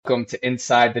Welcome to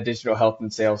Inside the Digital Health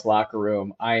and Sales Locker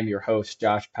Room. I am your host,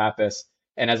 Josh Pappas.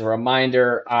 And as a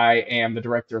reminder, I am the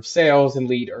Director of Sales and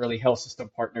lead early health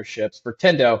system partnerships for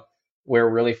Tendo. We're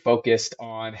really focused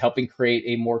on helping create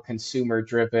a more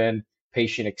consumer-driven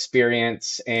patient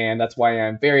experience. And that's why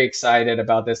I'm very excited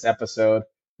about this episode,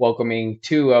 welcoming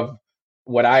two of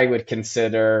what I would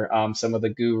consider some of the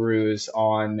gurus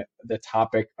on the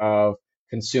topic of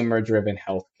consumer-driven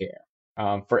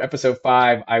healthcare. For episode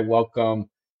 5, I welcome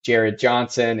Jared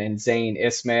Johnson and Zain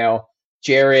Ismail.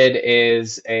 Jared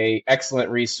is an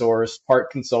excellent resource, part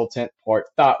consultant, part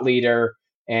thought leader,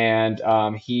 and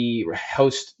he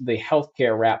hosts the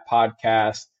Healthcare Rap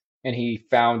podcast, and he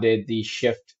founded the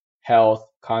Shift Health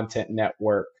Content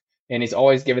Network. And he's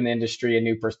always given the industry a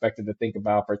new perspective to think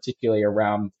about, particularly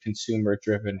around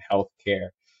consumer-driven healthcare.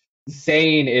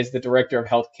 Zain is the Director of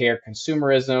Healthcare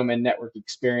Consumerism and Network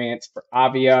Experience for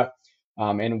Avia.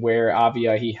 And where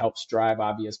Avia, he helps drive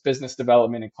Avia's business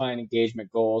development and client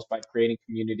engagement goals by creating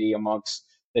community amongst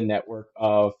the network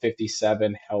of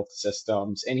 57 health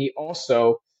systems. And he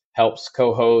also helps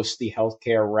co-host the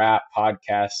Healthcare Rap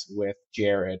podcast with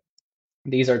Jared.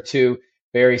 These are two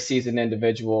very seasoned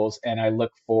individuals, and I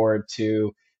look forward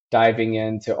to diving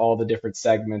into all the different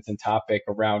segments and topic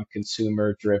around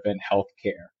consumer-driven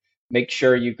healthcare. Make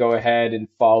sure you go ahead and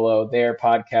follow their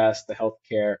podcast, the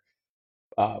Healthcare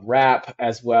Rap,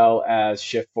 as well as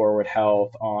Shift Forward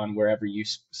Health on wherever you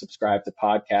subscribe to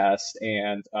podcasts.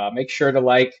 And make sure to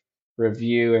like,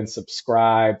 review, and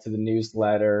subscribe to the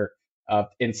newsletter of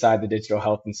Inside the Digital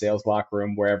Health and Sales Locker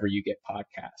Room, wherever you get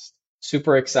podcasts.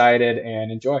 Super excited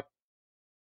and enjoy.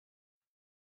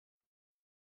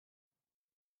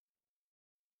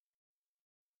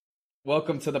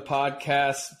 Welcome to the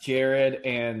podcast, Jared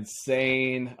and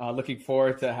Zain. Looking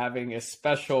forward to having a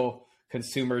special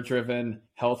consumer-driven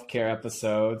healthcare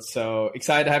episode. So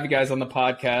excited to have you guys on the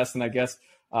podcast. And I guess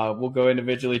we'll go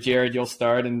individually. Jared, you'll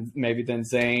start, and maybe then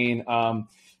Zain.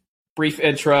 Brief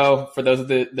intro for those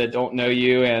that don't know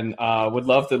you, and would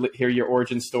love to hear your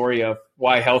origin story of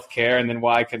why healthcare and then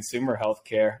why consumer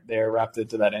healthcare. They're wrapped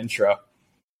into that intro.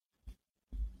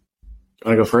 You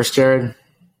want to go first, Jared?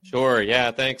 Sure.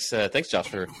 Yeah. Thanks. Thanks, Josh,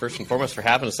 for first and foremost for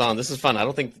having us on. This is fun. I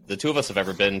don't think the two of us have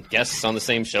ever been guests on the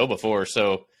same show before.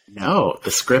 So no,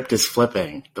 the script is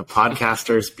flipping. The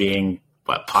podcasters being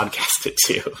podcasted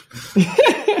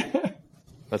to.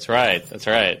 That's right. That's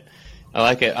right. I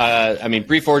like it.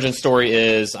 Brief origin story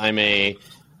is I'm an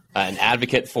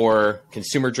advocate for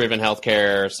consumer-driven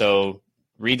healthcare. So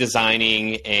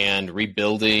redesigning and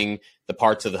rebuilding the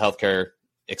parts of the healthcare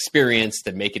experience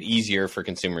that make it easier for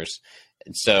consumers.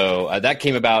 And so that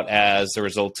came about as a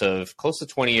result of close to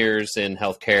 20 years in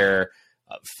healthcare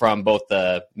from both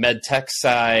the med tech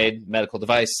side, medical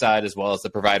device side, as well as the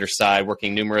provider side,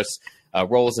 working numerous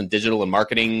roles in digital and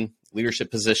marketing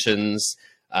leadership positions,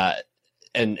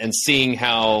 and seeing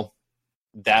how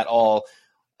that all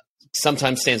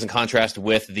sometimes stands in contrast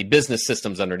with the business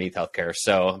systems underneath healthcare.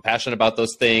 So I'm passionate about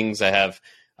those things. I have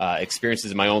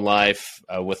experiences in my own life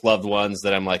with loved ones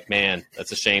that I'm like, man,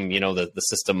 that's a shame. The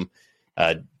system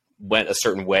went a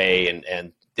certain way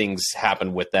and things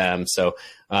happened with them. So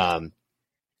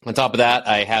on top of that,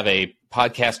 I have a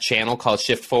podcast channel called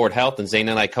Shift Forward Health, and Zain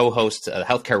and I co-host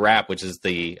Healthcare Rap, which is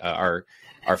our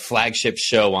flagship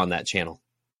show on that channel.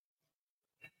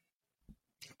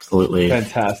 Absolutely.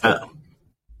 Fantastic.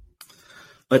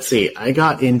 Let's see. I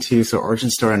got into, origin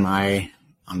story on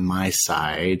my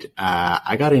side,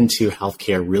 I got into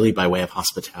healthcare really by way of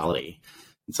hospitality.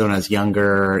 And so when I was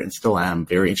younger, and still am,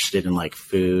 very interested in like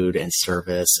food and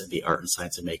service and the art and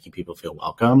science of making people feel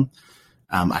welcome.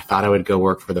 I thought I would go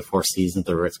work for the Four Seasons at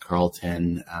the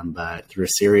Ritz-Carlton, but through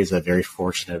a series of very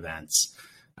fortunate events,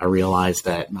 I realized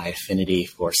that my affinity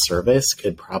for service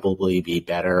could probably be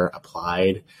better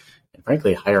applied and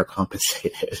frankly higher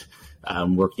compensated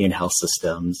working in health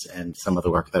systems and some of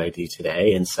the work that I do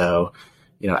today. And so,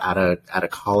 out of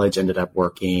college, ended up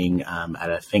working at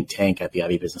a think tank at the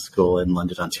Ivey Business School in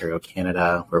London, Ontario,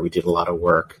 Canada, where we did a lot of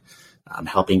work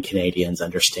helping Canadians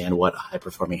understand what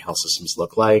high-performing health systems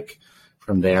look like.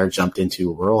 From there, jumped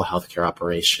into rural healthcare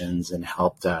operations and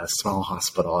helped a small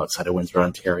hospital outside of Windsor,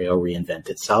 Ontario, reinvent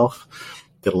itself.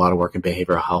 Did a lot of work in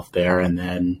behavioral health there, and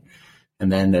then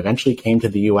eventually came to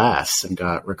the U.S. and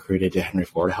got recruited to Henry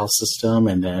Ford Health System,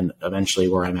 and then eventually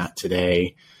where I'm at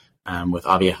today with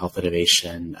Avia Health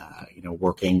Innovation,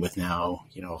 working with now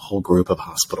a whole group of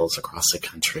hospitals across the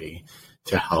country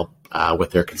to help with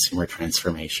their consumer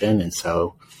transformation. And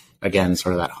so, again,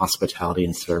 sort of that hospitality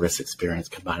and service experience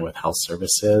combined with health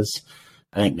services,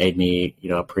 I think made me,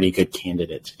 a pretty good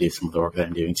candidate to do some of the work that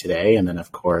I'm doing today. And then,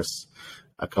 of course,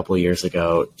 a couple of years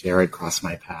ago, Jared crossed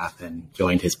my path and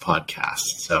joined his podcast.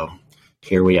 So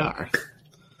here we are.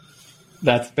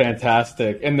 That's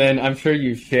fantastic. And then I'm sure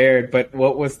you shared, but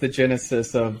what was the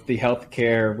genesis of the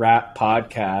healthcare rap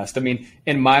podcast? I mean,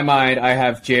 in my mind, I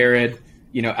have Jared,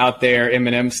 out there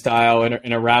Eminem style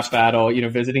in a rap battle,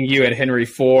 visiting you at Henry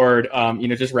Ford,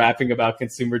 just rapping about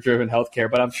consumer driven healthcare.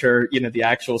 But I'm sure, the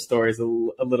actual story is a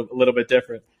little bit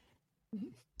different.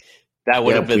 That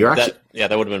would have been that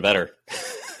would have been better.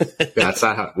 That's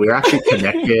not how we were actually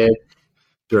connected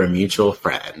through a mutual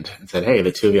friend and said, hey,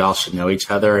 the two of y'all should know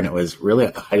each other. And it was really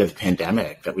at the height of the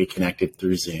pandemic that we connected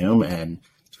through Zoom, and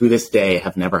to this day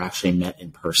have never actually met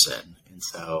in person. And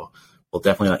so we'll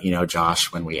definitely let you know,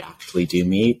 Josh, when we actually do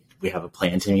meet. We have a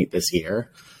plan to meet this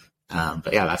year.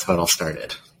 But yeah, that's how it all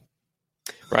started.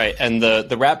 Right. And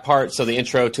the rap part, so the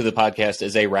intro to the podcast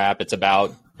is a rap. It's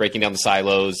about breaking down the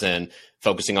silos and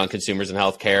focusing on consumers and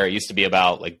healthcare. It used to be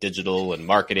about like digital and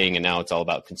marketing, and now it's all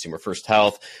about consumer first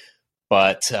health.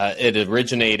 But it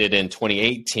originated in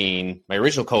 2018. My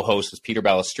original co-host was Peter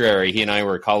Balistreri. He and I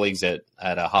were colleagues at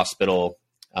a hospital,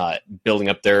 building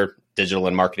up their digital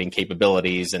and marketing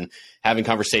capabilities and having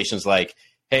conversations like,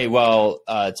 hey, well,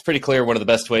 it's pretty clear one of the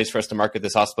best ways for us to market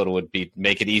this hospital would be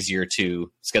make it easier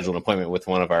to schedule an appointment with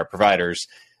one of our providers.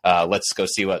 Let's go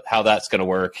see how that's going to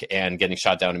work, and getting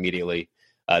shot down immediately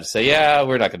to say, yeah,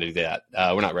 we're not going to do that.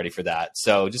 We're not ready for that.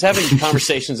 So just having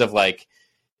conversations of like,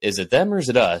 is it them or is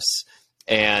it us?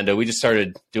 And we just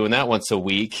started doing that once a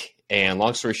week. And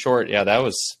long story short, yeah, that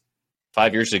was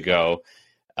 5 years ago.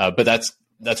 But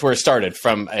that's where it started,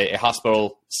 from a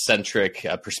hospital-centric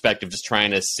perspective, just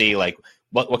trying to see like,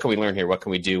 what can we learn here? What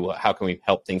can we do? How can we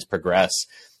help things progress?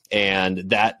 And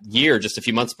that year, just a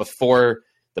few months before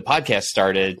the podcast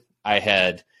started, I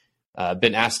had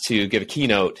been asked to give a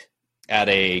keynote at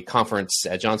a conference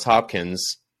at Johns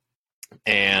Hopkins.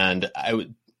 And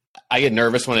I get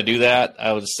nervous when I do that.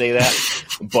 I will just say that.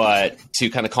 But to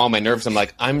kind of calm my nerves, I'm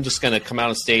like, I'm just going to come out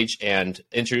on stage and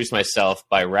introduce myself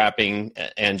by rapping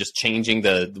and just changing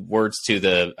the words to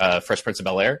the Fresh Prince of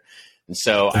Bel-Air. And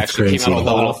so I actually came out with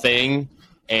a little thing,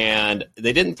 and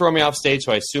they didn't throw me off stage,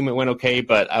 so I assume it went okay.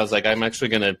 But I was like, I'm actually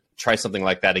going to try something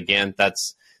like that again.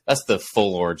 That's the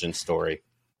full origin story.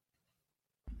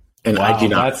 And wow, I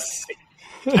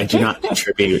do not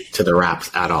contribute to the raps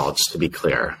at all, just to be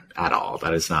clear, at all.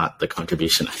 That is not the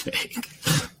contribution I make.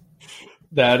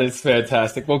 That is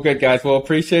fantastic. Well, good, guys. Well,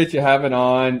 appreciate you having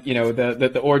on.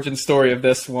 The origin story of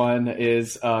this one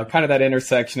is kind of that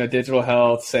intersection of digital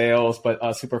health, sales, but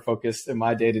super focused in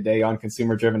my day-to-day on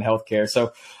consumer-driven healthcare.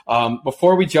 So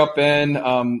before we jump in,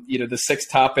 the 6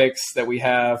 topics that we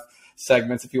have,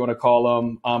 segments, if you want to call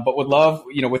them, but would love,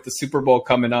 with the Super Bowl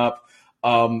coming up,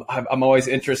 I'm always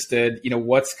interested,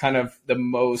 what's kind of the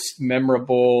most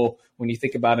memorable when you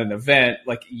think about an event,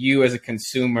 like you as a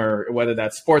consumer, whether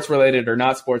that's sports related or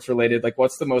not sports related, like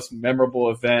what's the most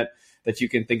memorable event that you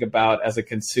can think about as a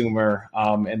consumer?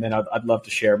 And then I'd love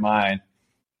to share mine.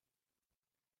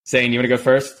 Zain, you want to go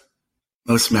first?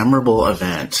 Most memorable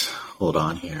event. Hold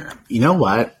on here. You know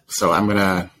what? So I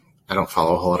don't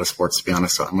follow a whole lot of sports, to be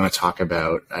honest. So I'm going to talk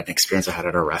about an experience I had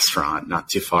at a restaurant not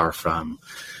too far from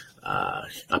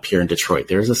up here in Detroit.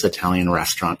 There's this Italian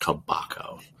restaurant called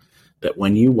Bacco that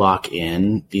when you walk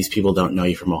in, these people don't know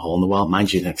you from a hole in the wall.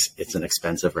 Mind you, it's an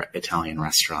expensive Italian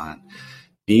restaurant.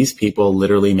 These people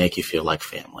literally make you feel like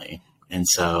family. And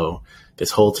so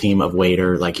this whole team of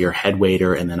waiter, like your head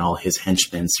waiter and then all his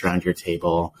henchmen surround your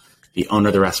table. The owner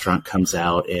of the restaurant comes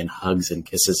out and hugs and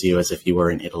kisses you as if you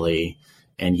were in Italy.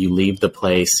 And you leave the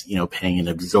place, paying an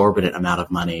exorbitant amount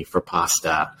of money for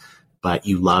pasta, but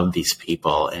you love these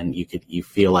people and you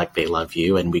feel like they love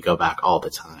you, and we go back all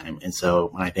the time. And so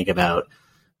when I think about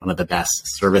one of the best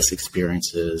service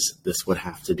experiences, this would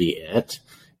have to be it.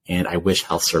 And I wish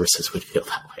health services would feel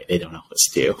that way. They don't always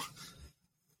do.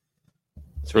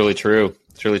 It's really true.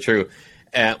 It's really true.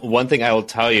 And one thing I will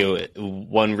tell you,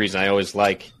 one reason I always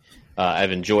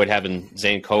I've enjoyed having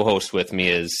Zain co-host with me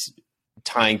is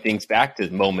tying things back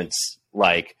to moments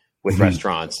like with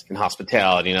restaurants and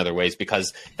hospitality and other ways,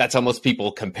 because that's how most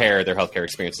people compare their healthcare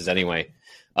experiences anyway.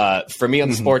 For me on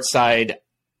the sports side,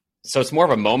 so it's more of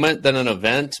a moment than an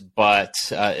event, but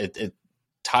it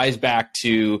ties back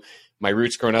to my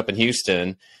roots growing up in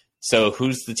Houston. So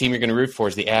who's the team you're going to root for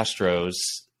is the Astros.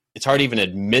 It's hard to even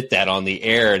admit that on the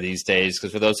air these days,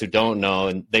 because for those who don't know,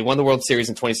 and they won the World Series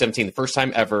in 2017, the first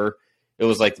time ever. It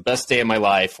was like the best day of my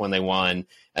life when they won.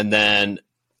 And then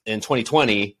in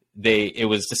 2020, it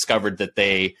was discovered that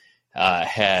they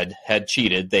had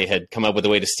cheated. They had come up with a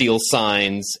way to steal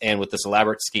signs, and with this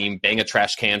elaborate scheme, bang a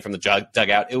trash can from the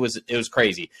dugout. It was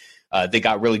crazy. They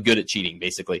got really good at cheating,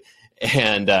 basically.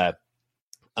 And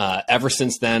ever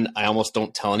since then, I almost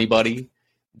don't tell anybody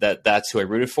that that's who I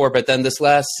rooted for. But then this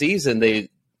last season,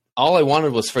 all I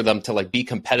wanted was for them to like be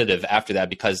competitive after that,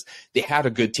 because they had a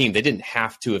good team. They didn't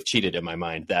have to have cheated in my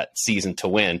mind that season to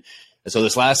win. And so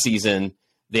this last season,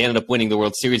 they ended up winning the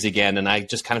World Series again. And I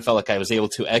just kind of felt like I was able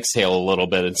to exhale a little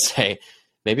bit and say,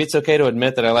 maybe it's okay to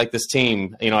admit that I like this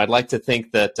team. I'd like to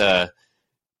think that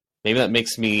maybe that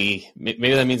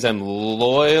means I'm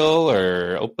loyal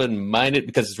or open-minded,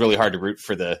 because it's really hard to root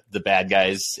for the bad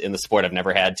guys in the sport. I've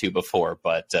never had to before.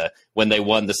 But when they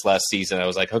won this last season, I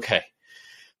was like, okay,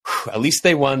 at least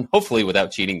they won, hopefully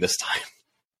without cheating this time.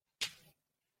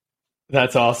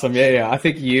 That's awesome. Yeah. I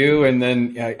think you, and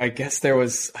then I guess I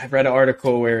read an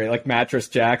article where like Mattress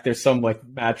Jack, there's some like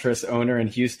mattress owner in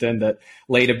Houston that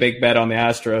laid a big bet on the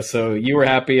Astros. So you were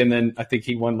happy. And then I think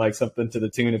he won like something to the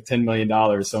tune of $10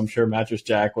 million. So I'm sure Mattress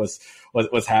Jack was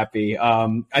happy.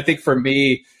 I think for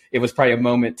me, it was probably a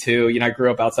moment too. I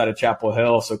grew up outside of Chapel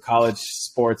Hill, so college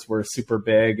sports were super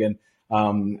big. And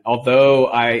although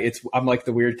I'm like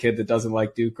the weird kid that doesn't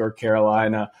like Duke or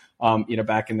Carolina,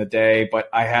 back in the day, but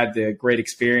I had the great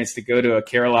experience to go to a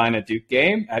Carolina Duke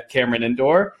game at Cameron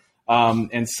Indoor.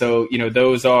 And so,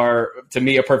 those are to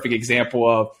me a perfect example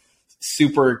of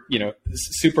super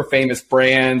famous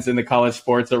brands in the college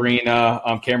sports arena.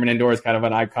 Cameron Indoor is kind of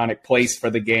an iconic place for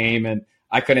the game. And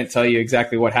I couldn't tell you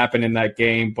exactly what happened in that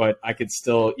game, but I could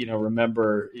still,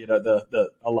 remember,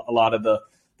 a lot of the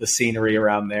scenery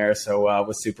around there. So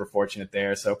was super fortunate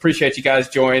there. So appreciate you guys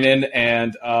joining.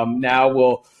 And now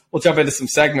we'll jump into some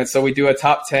segments. So we do a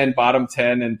top 10, bottom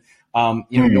 10. And,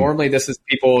 normally this is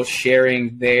people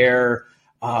sharing their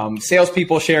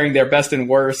salespeople sharing their best and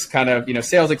worst kind of,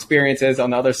 sales experiences.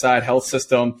 On the other side, health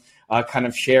system kind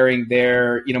of sharing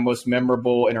their, most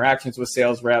memorable interactions with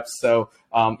sales reps. So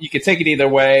you can take it either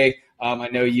way. I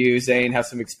know you, Zain, have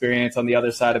some experience on the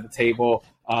other side of the table.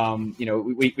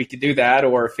 We could do that,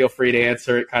 or feel free to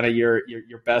answer it kind of your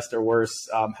best or worst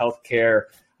healthcare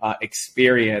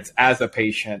experience as a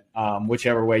patient,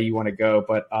 whichever way you want to go.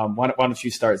 But why don't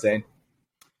you start, Zain?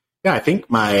 Yeah, I think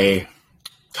my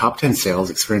top 10 sales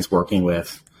experience working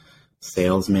with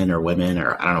salesmen or women,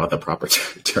 or I don't know what the proper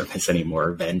term is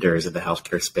anymore, vendors in the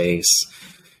healthcare space,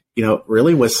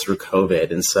 really was through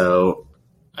COVID. And so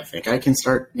I think I can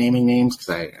start naming names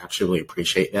because I actually really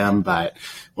appreciate them. But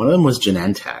one of them was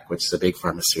Genentech, which is a big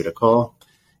pharmaceutical,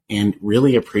 and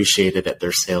really appreciated that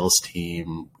their sales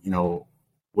team,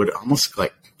 would almost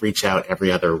like reach out every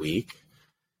other week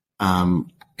and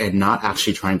not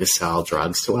actually trying to sell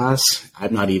drugs to us.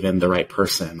 I'm not even the right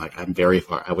person. Like I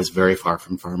was very far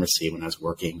from pharmacy when I was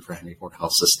working for Henry Ford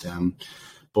Health System.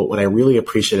 But what I really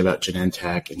appreciate about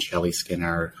Genentech and Shelly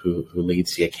Skinner, who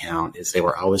leads the account, is they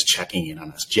were always checking in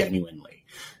on us genuinely.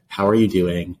 How are you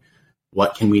doing?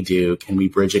 What can we do? Can we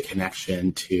bridge a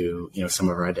connection to, some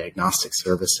of our diagnostic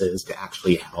services to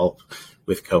actually help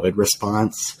with COVID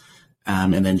response?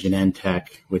 And then Genentech,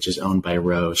 which is owned by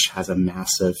Roche, has a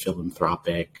massive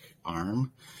philanthropic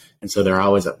arm. And so they're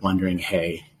always wondering,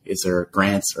 hey, is there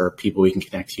grants or people we can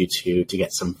connect you to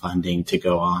get some funding to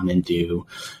go on and do,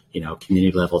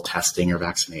 community level testing or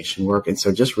vaccination work? And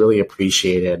so just really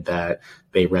appreciated that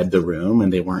they read the room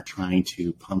and they weren't trying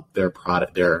to pump their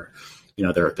product, their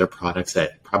products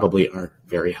that probably aren't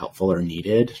very helpful or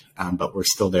needed, but were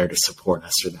still there to support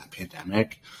us through that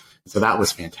pandemic. So that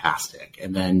was fantastic.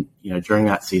 And then, during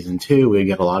that season too, we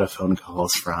get a lot of phone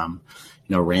calls from,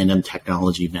 random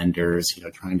technology vendors,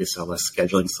 trying to sell us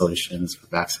scheduling solutions for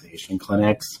vaccination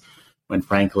clinics, when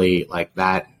frankly, like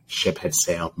that ship had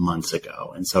sailed months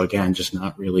ago. And so again, just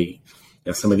not really,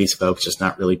 some of these folks just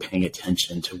not really paying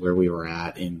attention to where we were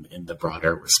at in the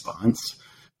broader response.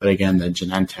 But again, the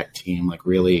Genentech team,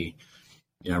 really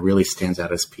stands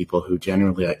out as people who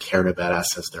genuinely cared about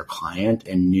us as their client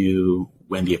and knew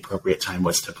when the appropriate time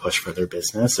was to push for their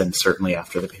business. And certainly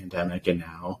after the pandemic and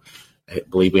now, I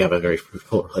believe we have a very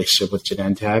fruitful relationship with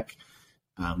Genentech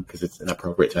because it's an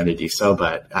appropriate time to do so.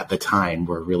 But at the time,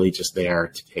 we're really just there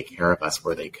to take care of us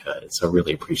where they could. So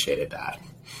really appreciated that.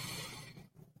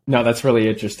 No, that's really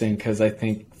interesting because I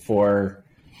think for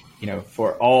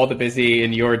all the busy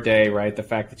in your day, right, the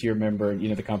fact that you remember,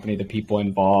 the company, the people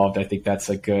involved, I think that's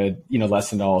a good,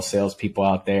 lesson to all salespeople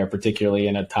out there, particularly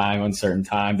in a uncertain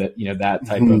time that, that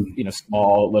type of,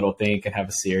 small little thing can have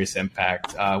a serious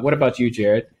impact. What about you,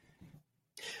 Jared?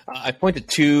 I pointed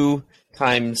 2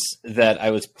 times that I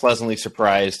was pleasantly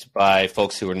surprised by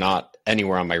folks who were not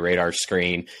anywhere on my radar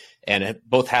screen, and it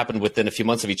both happened within a few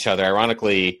months of each other.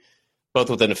 Ironically, both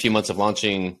within a few months of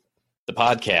launching the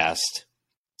podcast.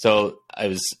 So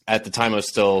at the time I was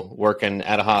still working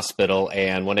at a hospital,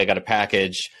 and one day I got a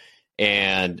package,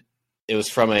 and it was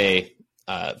from a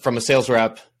sales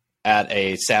rep at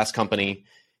a SaaS company.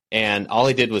 And all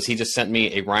he did was he just sent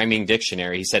me a rhyming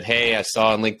dictionary. He said, "Hey, I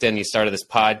saw on LinkedIn you started this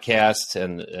podcast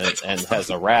and has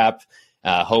a rap.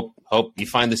 Hope you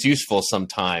find this useful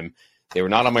sometime." They were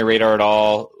not on my radar at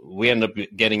all. We ended up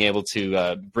getting able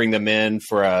to bring them in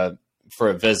for a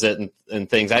visit and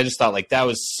things. I just thought like that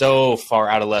was so far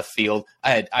out of left field.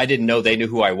 I didn't know they knew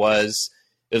who I was.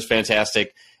 It was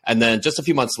fantastic. And then just a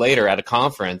few months later at a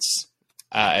conference,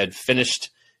 I had finished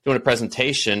doing a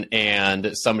presentation,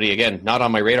 and somebody, again, not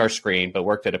on my radar screen, but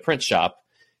worked at a print shop,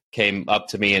 came up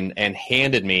to me and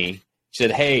handed me, she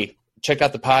said, "Hey, check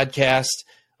out the podcast.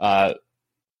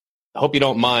 Hope you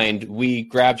don't mind. We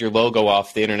grabbed your logo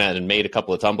off the internet and made a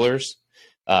couple of tumblers."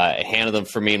 I handed them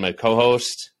for me and my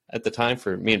co-host at the time,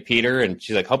 for me and Peter. And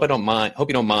she's like, hope you don't mind.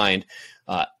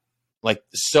 Like,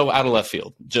 so out of left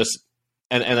field. Just,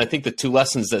 and I think the two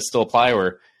lessons that still apply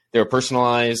were they were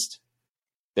personalized,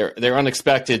 they're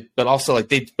unexpected, but also like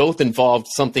they both involved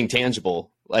something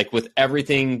tangible. Like with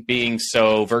everything being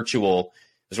so virtual,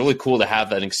 it's really cool to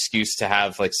have that excuse to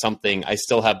have like something. I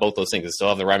still have both those things. I still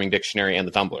have the rhyming dictionary and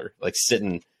the tumbler, like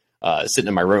sitting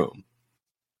in my room.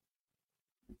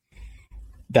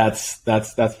 That's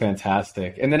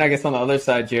fantastic. And then I guess on the other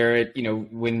side, Jared,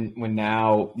 when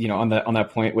now, on that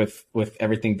point with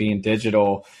everything being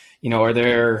digital, are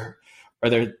there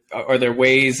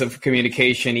ways of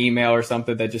communication, email or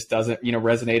something that just doesn't,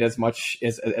 resonate as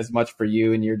much for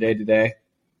you in your day to day?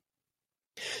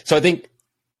 So I think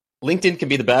LinkedIn can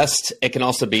be the best. It can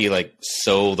also be like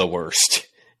so the worst.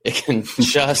 It can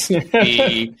just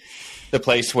be the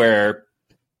place where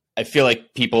I feel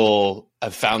like people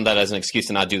have found that as an excuse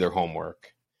to not do their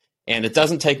homework. And it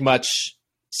doesn't take much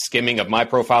skimming of my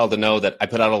profile to know that I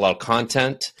put out a lot of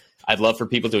content. I'd love for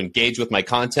people to engage with my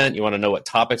content. You want to know what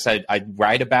topics I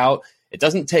write about. It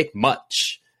doesn't take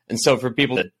much. And so for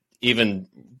people to even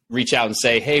reach out and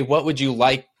say, "Hey, what would you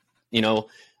like,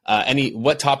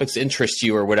 what topics interest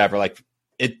you or whatever," like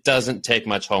it doesn't take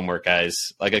much homework, guys,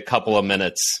 like a couple of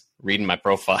minutes reading my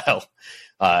profile.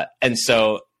 And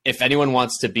so if anyone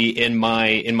wants to be in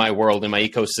my world, in my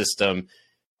ecosystem,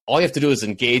 all you have to do is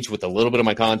engage with a little bit of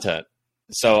my content.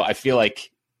 So I feel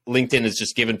like LinkedIn has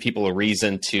just given people a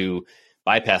reason to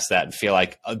bypass that and feel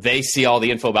like they see all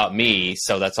the info about me,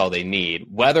 so that's all they need.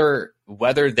 Whether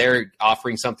they're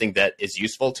offering something that is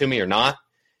useful to me or not,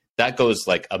 that goes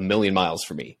like a million miles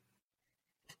for me.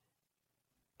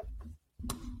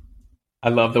 I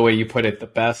love the way you put it, the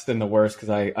best and the worst, because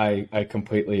I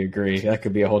completely agree. That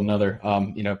could be a whole nother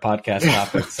podcast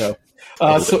topic. So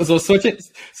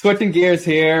switching gears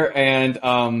here, and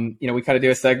we kind of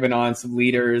do a segment on some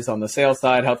leaders on the sales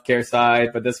side, healthcare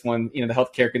side, but this one, the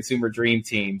healthcare consumer dream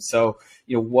team. So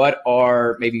what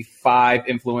are maybe 5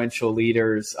 influential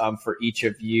leaders for each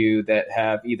of you that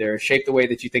have either shaped the way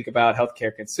that you think about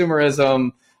healthcare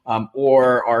consumerism,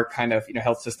 or are kind of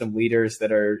health system leaders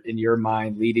that are in your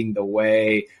mind leading the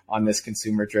way on this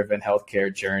consumer-driven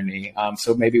healthcare journey.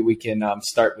 So maybe we can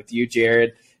start with you,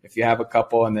 Jared, if you have a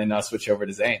couple, and then switch over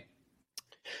to Zain.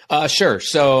 Sure.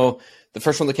 So the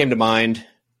first one that came to mind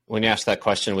when you asked that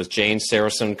question was Jane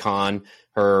Saracen Khan.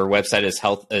 Her website is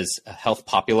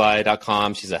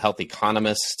healthpopuli.com. She's a health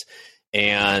economist,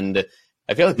 and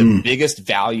I feel like the biggest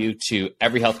value to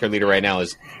every healthcare leader right now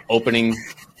is opening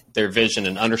their vision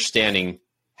and understanding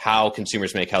how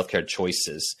consumers make healthcare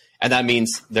choices. And that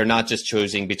means they're not just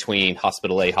choosing between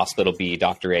hospital A, hospital B,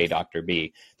 doctor A, doctor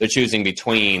B. They're choosing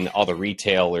between all the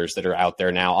retailers that are out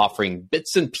there now offering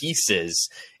bits and pieces.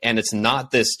 And it's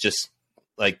not this just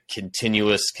like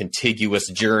contiguous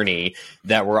journey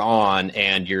that we're on,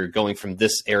 and you're going from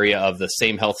this area of the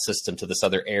same health system to this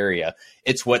other area.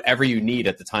 It's whatever you need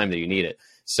at the time that you need it.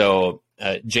 So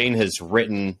Jane has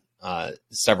written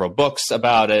several books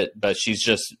about it, but she's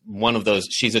just one of those.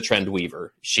 She's a trend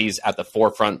weaver. She's at the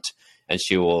forefront, and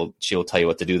she will tell you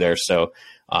what to do there. So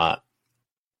I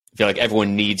feel like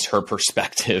everyone needs her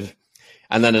perspective.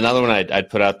 And then another one I'd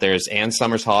put out there is Ann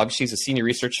Summers-Hogg. She's a senior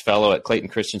research fellow at Clayton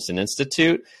Christensen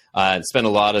Institute. Spent a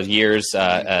lot of years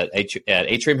at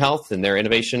Atrium Health and their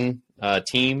innovation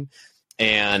team,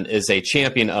 and is a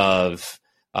champion of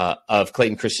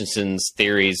Clayton Christensen's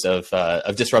theories of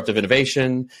disruptive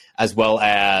innovation, as well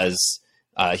as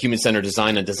human-centered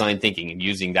design and design thinking, and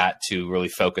using that to really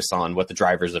focus on what the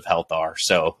drivers of health are.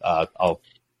 So I'll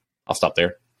stop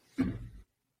there.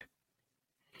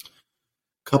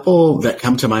 Couple that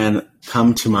come to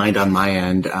mind on my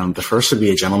end. The first would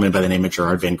be a gentleman by the name of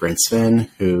Gerard Van Grinsven,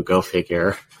 who, go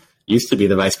figure, used to be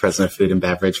the vice president of food and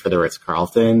beverage for the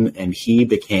Ritz-Carlton, and he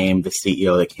became the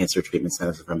CEO of the Cancer Treatment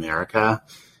Centers of America.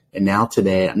 And now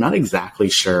today, I'm not exactly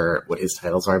sure what his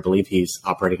titles are. I believe he's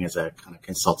operating as a kind of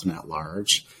consultant at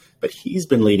large, but he's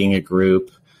been leading a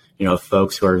group, of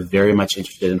folks who are very much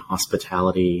interested in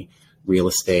hospitality, real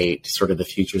estate, sort of the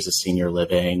futures of senior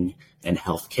living and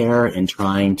healthcare, and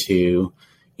trying to,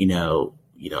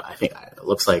 I think it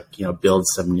looks like, build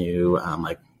some new,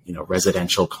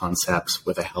 residential concepts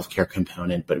with a healthcare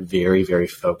component, but very, very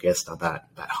focused on that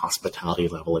hospitality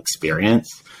level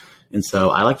experience. And so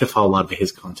I like to follow a lot of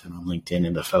his content on LinkedIn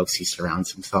and the folks he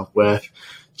surrounds himself with,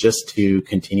 just to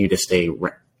continue to stay,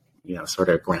 sort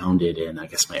of grounded in, I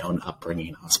guess, my own upbringing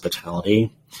in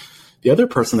hospitality. The other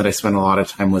person that I spend a lot of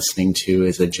time listening to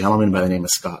is a gentleman by the name of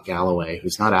Scott Galloway,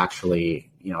 who's not actually,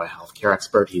 a healthcare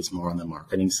expert. He's more on the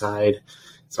marketing side.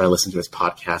 So I listen to his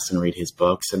podcast and read his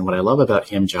books. And what I love about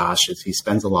him, Josh, is he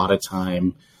spends a lot of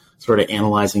time sort of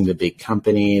analyzing the big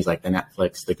companies like the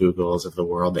Netflix, the Googles of the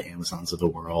world, the Amazons of the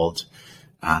world,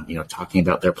 talking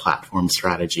about their platform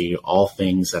strategy, all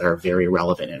things that are very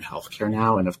relevant in healthcare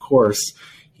now. And of course,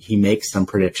 he makes some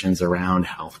predictions around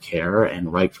healthcare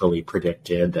and rightfully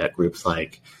predicted that groups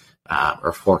like,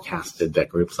 or forecasted that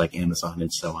groups like Amazon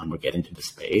and so on would get into the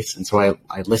space. And so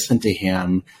I listened to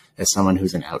him as someone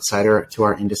who's an outsider to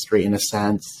our industry in a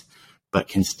sense, but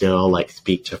can still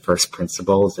speak to first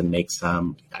principles and make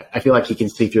some, I feel like he can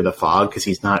see through the fog because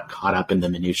he's not caught up in the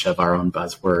minutia of our own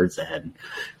buzzwords and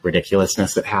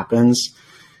ridiculousness that happens.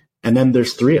 And then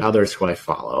there's three others who I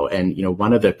follow. And,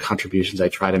 one of the contributions I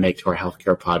try to make to our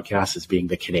healthcare podcast is being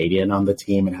the Canadian on the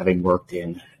team and having worked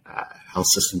in health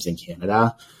systems in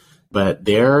Canada. But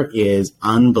there is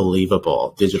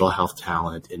unbelievable digital health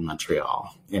talent in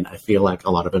Montreal. And I feel like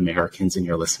a lot of Americans and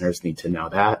your listeners need to know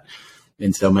that.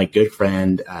 And so my good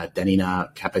friend,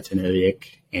 Danina Kapitanovic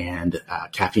and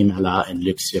Kathy Mala and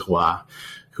Luc Sirois,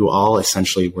 who all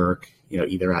essentially work,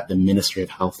 either at the Ministry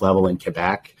of Health level in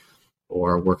Quebec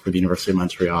or work for the University of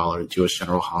Montreal or the Jewish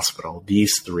General Hospital.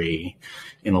 These three,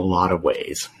 in a lot of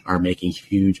ways, are making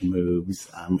huge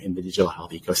moves in the digital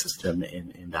health ecosystem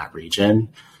in that region,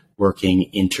 working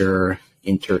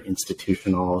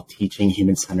inter-institutional, teaching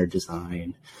human-centered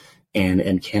design.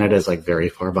 And Canada is very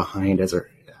far behind as a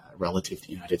relative to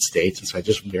the United States. And so I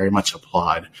just very much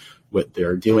applaud what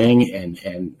they're doing.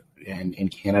 And in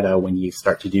Canada, when you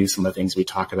start to do some of the things we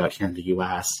talk about here in the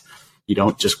US, you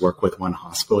don't just work with one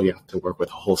hospital, you have to work with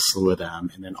a whole slew of them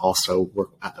and then also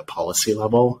work at the policy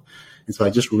level. And so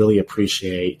I just really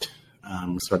appreciate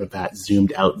sort of that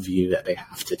zoomed out view that they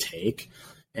have to take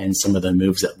and some of the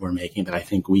moves that we're making that I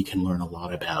think we can learn a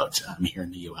lot about here in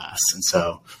the US. And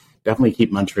so definitely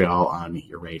keep Montreal on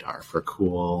your radar for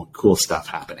cool stuff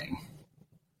happening.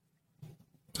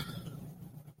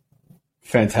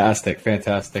 Fantastic.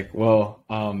 Well,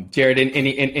 Jared,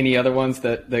 any other ones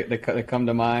that come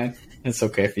to mind? It's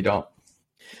okay if you don't.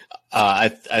 I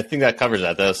think that covers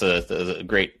that. That's a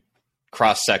great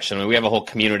cross section. I mean, we have a whole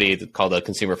community called the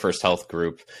Consumer First Health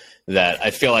Group that I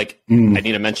feel like I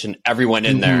need to mention everyone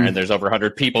in there, and there's over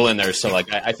 100 people in there. So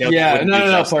I feel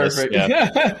like perfect.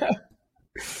 Yeah.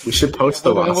 We should post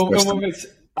the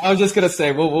roster. I was just gonna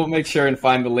say we'll make sure and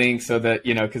find the link so that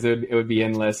because it would be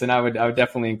endless, and I would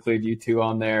definitely include you two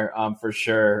on there for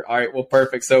sure. All right, well,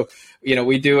 perfect. So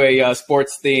we do a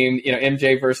sports themed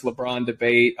MJ versus LeBron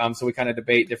debate. So we kind of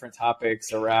debate different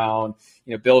topics around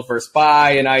build versus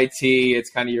buy in IT. It's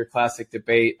kind of your classic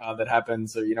debate that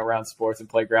happens around sports and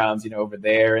playgrounds over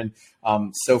there. And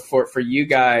so for you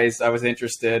guys, I was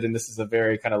interested, and this is a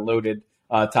very kind of loaded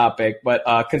topic,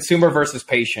 but consumer versus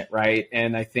patient, right?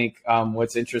 And I think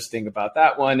what's interesting about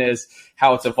that one is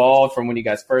how it's evolved from when you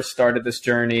guys first started this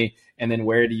journey, and then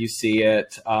where do you see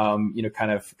it,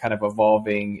 kind of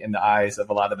evolving in the eyes of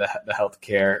a lot of the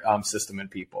healthcare system and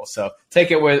people. So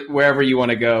take it wherever you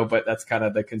want to go, but that's kind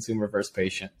of the consumer versus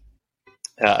patient.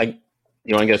 You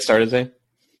want to get started, Zain?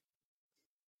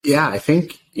 Yeah, I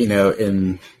think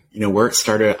where it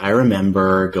started. I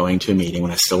remember going to a meeting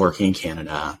when I was still working in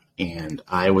Canada. And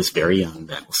I was very young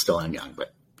then, well, still am young,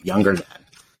 but younger then.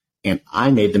 And I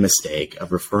made the mistake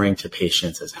of referring to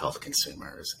patients as health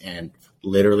consumers. And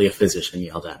literally a physician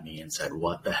yelled at me and said,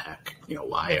 "What the heck?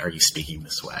 Why are you speaking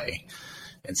this way?"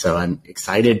 And so I'm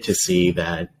excited to see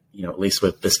that, at least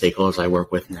with the stakeholders I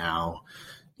work with now,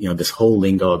 this whole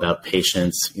lingo about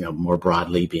patients, more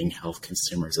broadly being health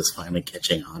consumers is finally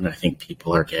catching on. And I think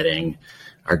people are getting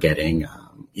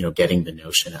the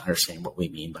notion and understanding what we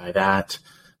mean by that.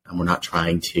 And we're not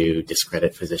trying to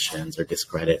discredit physicians or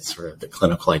discredit sort of the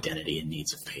clinical identity and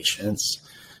needs of patients.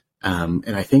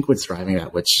 And I think what's driving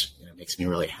that, which makes me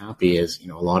really happy, is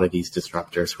a lot of these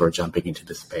disruptors who are jumping into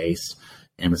the space,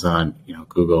 Amazon,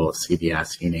 Google,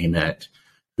 CVS, you name it,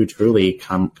 who truly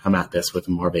come at this with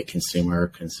more of a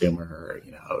consumer,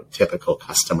 typical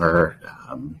customer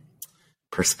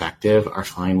perspective are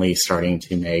finally starting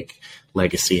to make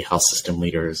legacy health system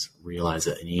leaders realize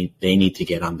that they need to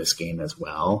get on this game as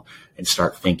well and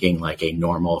start thinking like a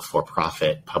normal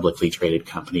for-profit publicly traded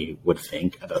company would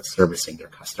think about servicing their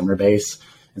customer base.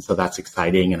 And so that's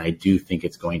exciting. And I do think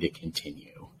it's going to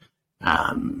continue.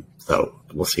 So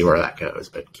we'll see where that goes,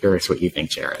 but curious what you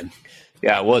think, Jared.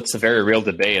 Yeah, well, it's a very real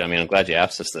debate. I mean, I'm glad you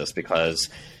asked us this because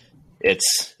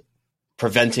it's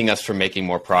preventing us from making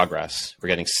more progress. We're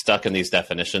getting stuck in these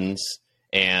definitions,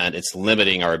 and it's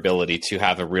limiting our ability to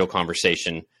have a real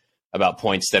conversation about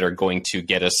points that are going to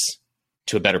get us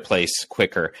to a better place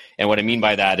quicker. And what I mean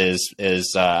by that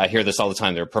is I hear this all the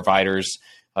time. There are providers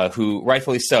who,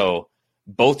 rightfully so,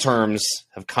 both terms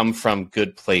have come from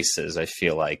good places, I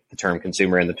feel like, the term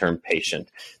consumer and the term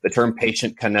patient. The term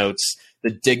patient connotes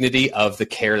the dignity of the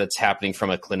care that's happening from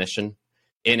a clinician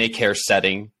in a care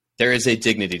setting. There is a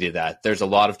dignity to that. There's a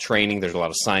lot of training. There's a lot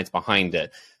of science behind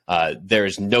it. There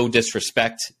is no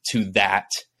disrespect to that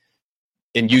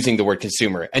in using the word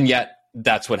consumer. And yet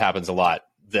that's what happens a lot.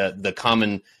 The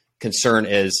common concern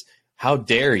is, how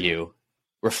dare you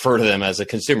refer to them as a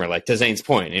consumer? Like to Zane's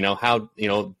point,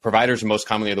 providers are most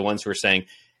commonly the ones who are saying,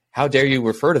 how dare you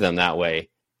refer to them that way?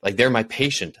 Like, they're my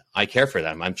patient. I care for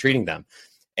them. I'm treating them.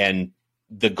 And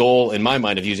the goal in my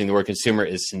mind of using the word consumer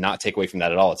is to not take away from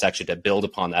that at all. It's actually to build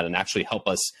upon that and actually help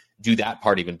us do that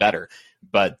part even better.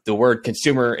 But the word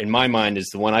consumer in my mind is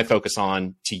the one I focus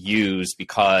on to use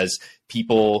because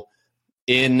people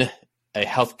in a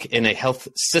health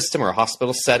system or a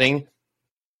hospital setting,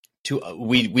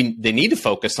 they need to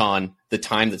focus on the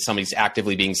time that somebody's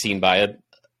actively being seen by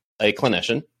a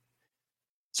clinician.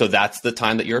 So that's the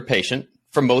time that you're a patient.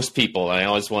 For most people, and I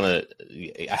always want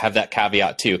to have that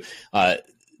caveat too.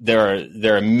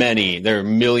 There are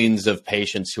millions of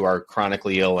patients who are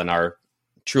chronically ill and are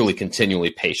truly continually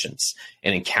patients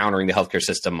and encountering the healthcare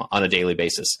system on a daily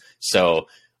basis. So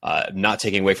not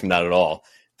taking away from that at all.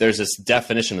 There's this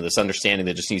definition of this understanding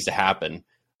that just needs to happen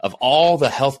of all the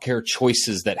healthcare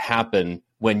choices that happen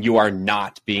when you are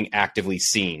not being actively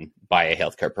seen by a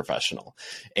healthcare professional.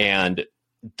 And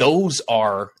those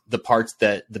are the parts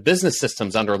that the business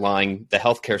systems underlying the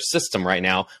healthcare system right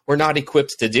now were not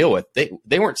equipped to deal with.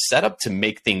 They weren't set up to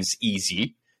make things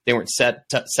easy. They weren't set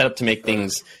up to make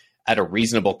things at a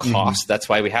reasonable cost. That's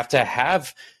why we have to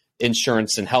have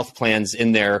insurance and health plans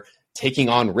in there taking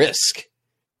on risk,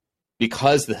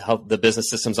 because the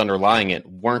business systems underlying it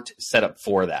weren't set up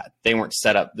for that. They weren't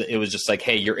set up. It was just like,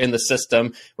 hey, you're in the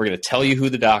system. We're going to tell you who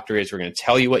the doctor is. We're going to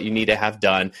tell you what you need to have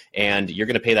done, and you're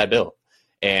going to pay that bill.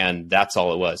 And that's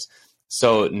all it was.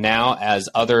 So now, as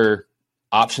other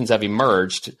options have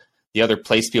emerged, the other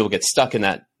place people get stuck in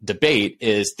that debate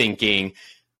is thinking,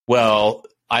 well,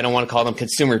 I don't want to call them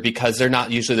consumer because they're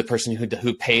not usually the person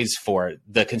who pays for it.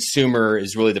 The consumer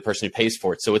is really the person who pays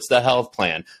for it. So it's the health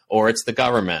plan or it's the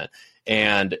government.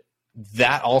 And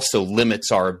that also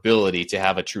limits our ability to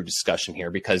have a true discussion here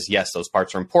because, yes, those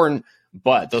parts are important,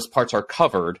 but those parts are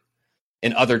covered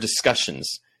in other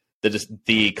discussions.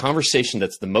 The conversation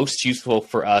that's the most useful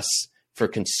for us, for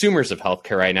consumers of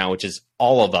healthcare right now, which is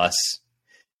all of us,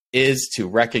 is to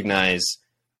recognize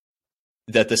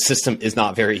that the system is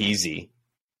not very easy.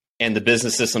 And the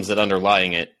business systems that are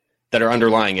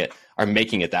underlying it are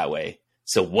making it that way.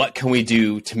 So what can we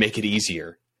do to make it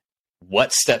easier?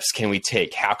 What steps can we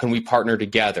take? How can we partner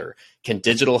together? Can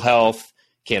digital health,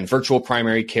 can virtual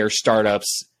primary care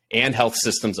startups and health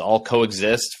systems all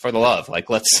coexist? For the love? Like,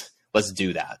 let's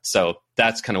do that. So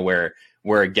that's kind of where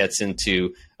it gets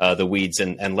into the weeds,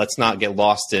 and let's not get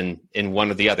lost in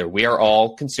one or the other. We are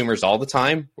all consumers all the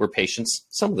time. We're patients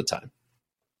some of the time.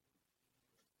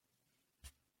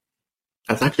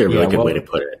 That's actually a really good way to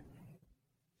put it.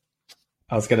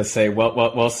 I was going to say,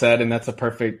 well said, and that's a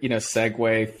perfect,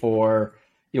 segue for,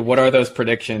 what are those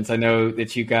predictions? I know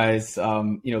that you guys,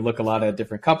 look a lot at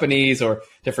different companies or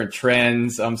different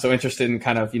trends. I'm so interested in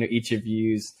kind of, each of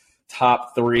you's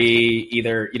top three,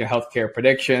 either, healthcare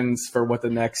predictions for what the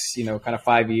next, kind of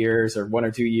 5 years or 1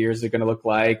 or 2 years are going to look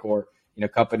like, or,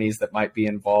 companies that might be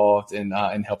involved in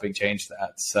helping change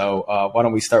that. So why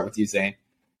don't we start with you, Zain?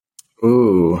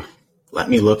 Ooh. Let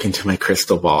me look into my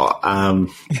crystal ball. I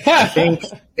think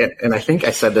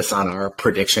I said this on our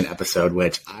prediction episode,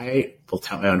 which I will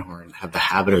tell my own horn, have the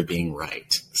habit of being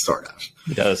right, sort of.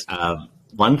 He does.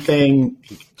 One thing,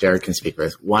 Jared can speak for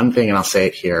this, one thing, and I'll say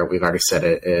it here, we've already said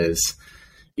it, is,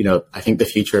 I think the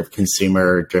future of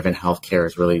consumer-driven healthcare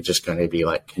is really just going to be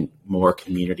like more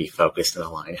community-focused and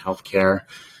aligned healthcare.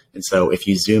 And so if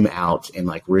you zoom out and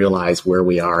like realize where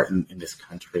we are in this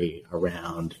country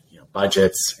around,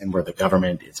 budgets and where the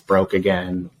government is broke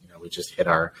again, we just hit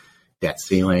our debt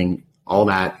ceiling, all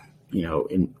that,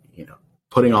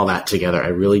 putting all that together, I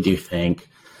really do think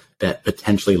that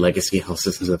potentially legacy health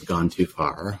systems have gone too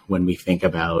far when we think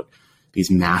about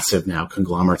these massive now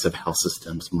conglomerates of health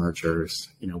systems, mergers.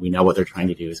 We know what they're trying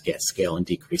to do is get scale and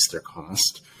decrease their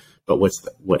cost. But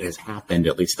what has happened,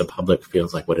 at least the public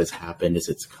feels like what has happened is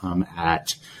it's come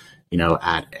at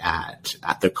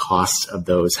the cost of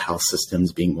those health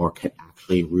systems being more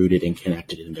actually rooted and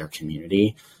connected in their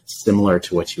community, similar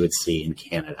to what you would see in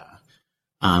Canada.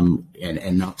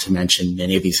 And not to mention,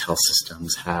 many of these health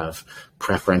systems have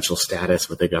preferential status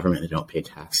with the government. They don't pay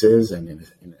taxes, and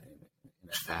in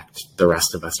effect, the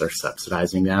rest of us are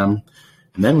subsidizing them.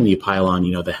 And then when you pile on,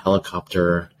 the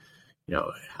helicopter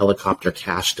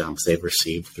cash dumps they've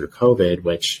received through COVID,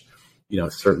 which,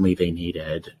 certainly they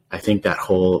needed. I think that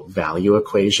whole value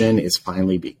equation is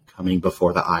finally coming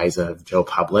before the eyes of Joe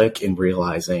Public and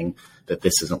realizing that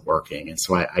this isn't working. And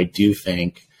so I do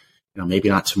think, maybe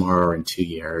not tomorrow or in 2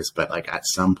 years, but like at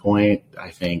some point, I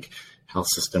think health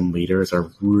system leaders are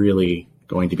really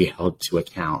going to be held to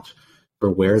account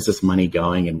for where is this money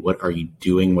going and what are you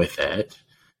doing with it?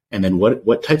 And then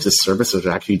what types of services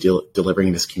are actually delivering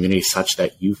in this community such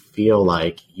that you feel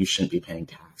like you shouldn't be paying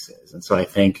taxes. And so I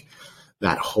think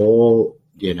that whole,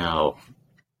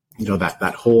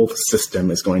 that whole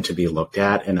system is going to be looked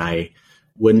at. And I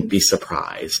wouldn't be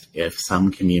surprised if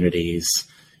some communities,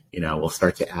 will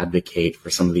start to advocate for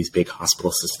some of these big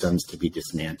hospital systems to be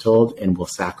dismantled, and will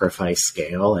sacrifice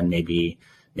scale and maybe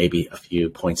a few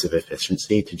points of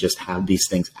efficiency to just have these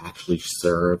things actually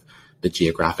serve the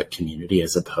geographic community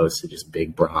as opposed to just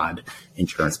big, broad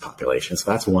insurance populations.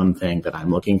 So that's one thing that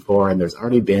I'm looking for. And there's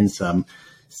already been some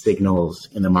signals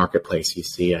in the marketplace. You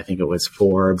see, I think it was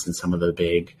Forbes and some of the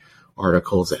big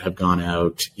articles that have gone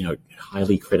out,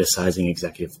 highly criticizing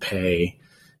executive pay.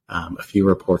 A few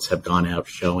reports have gone out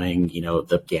showing,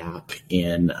 the gap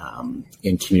in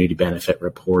community benefit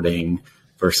reporting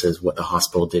versus what the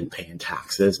hospital didn't pay in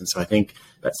taxes. And so I think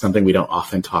that's something we don't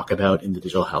often talk about in the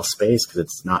digital health space because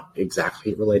it's not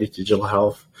exactly related to digital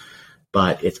health,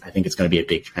 but I think it's going to be a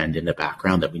big trend in the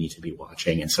background that we need to be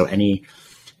watching. And so any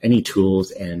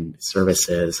tools and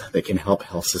services that can help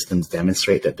health systems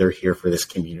demonstrate that they're here for this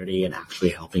community and actually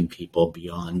helping people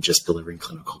beyond just delivering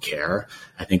clinical care,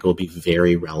 I think will be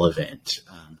very relevant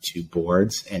to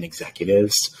boards and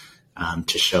executives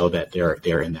to show that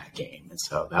they're in that game. And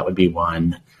so that would be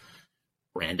one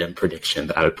random prediction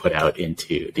that I would put out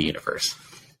into the universe.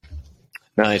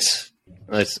 Nice.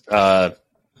 I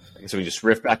guess we just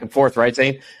riff back and forth, right,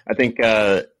 Zain? I think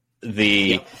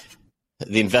the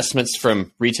investments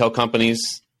from retail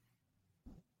companies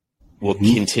will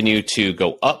continue to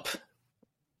go up.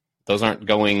 Those aren't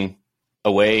going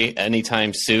away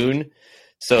anytime soon.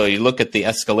 So you look at the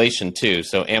escalation too.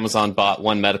 So Amazon bought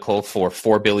One Medical for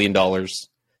 $4 billion.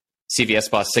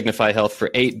 CVS bought Signify Health for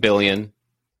 $8 billion.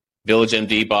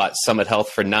 VillageMD bought Summit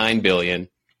Health for $9 billion.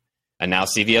 And now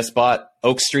CVS bought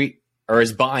Oak Street, or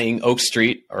is buying Oak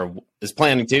Street, or is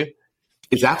planning to.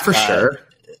 Is that for sure?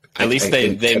 At least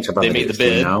they made the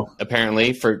bid,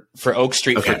 apparently, for Oak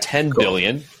Street for $10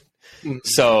 billion.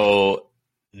 So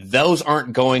those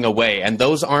aren't going away. And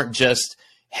those aren't just,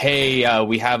 hey,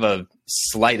 we have a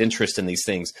slight interest in these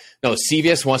things. No,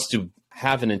 CVS wants to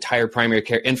have an entire primary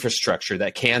care infrastructure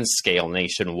that can scale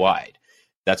nationwide.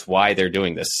 That's why they're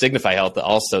doing this. Signify Health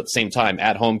also at the same time,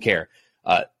 at-home care.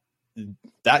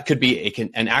 That could be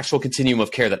an actual continuum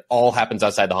of care that all happens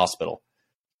outside the hospital.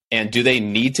 And do they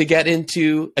need to get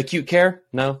into acute care?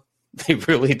 No, they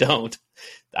really don't.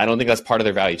 I don't think that's part of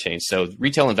their value chain. So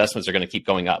retail investments are going to keep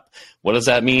going up. What does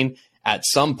that mean? At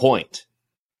some point,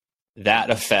 that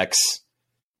affects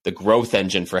the growth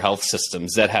engine for health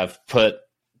systems that have put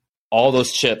all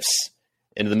those chips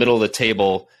into the middle of the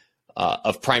table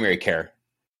of primary care.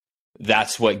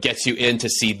 That's what gets you in to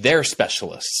see their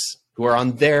specialists who are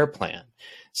on their plan.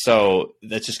 So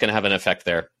that's just going to have an effect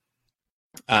there.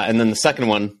 And then the second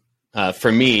one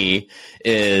for me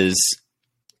is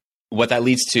what that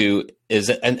leads to is,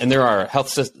 and there are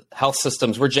health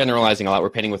systems, we're generalizing a lot, we're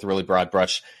painting with a really broad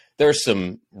brush. There's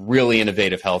some really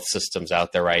innovative health systems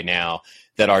out there right now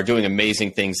that are doing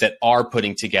amazing things, that are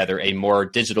putting together a more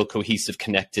digital, cohesive,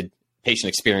 connected patient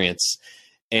experience.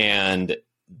 And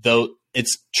though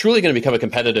it's truly going to become a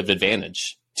competitive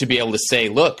advantage to be able to say,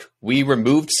 look, we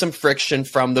removed some friction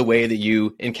from the way that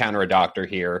you encounter a doctor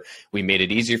here. We made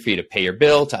it easier for you to pay your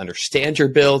bill, to understand your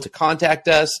bill, to contact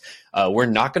us. We're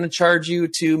not going to charge you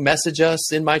to message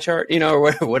us in my chart,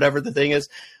 or whatever the thing is.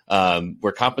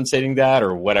 we're compensating that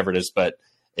or whatever it is, but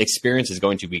experience is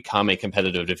going to become a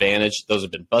competitive advantage. Those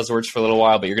have been buzzwords for a little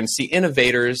while, but you're going to see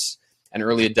innovators and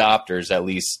early adopters at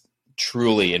least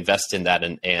truly invest in that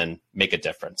and make a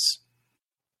difference.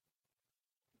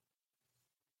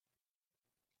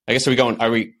 I guess are we going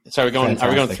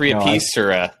Fantastic. three apiece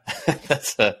or I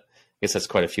guess that's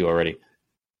quite a few already.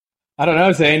 I don't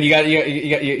know, Zain. You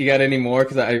got any more?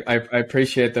 Because I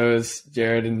appreciate those,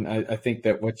 Jared, and I think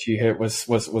that what you hit was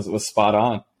spot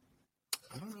on.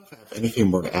 I don't know if I have anything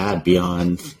more to add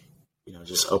beyond,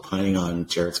 just opining on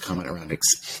Jared's comment around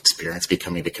experience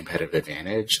becoming the competitive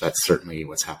advantage. That's certainly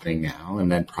what's happening now.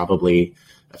 And then probably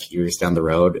a few years down the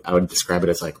road, I would describe it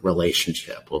as like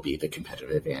relationship will be the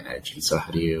competitive advantage. And so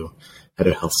how do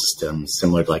health systems,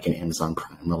 similar to like an Amazon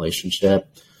Prime relationship,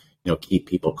 keep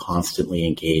people constantly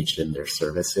engaged in their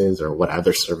services, or what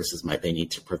other services might they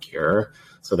need to procure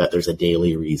so that there's a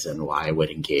daily reason why I would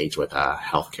engage with a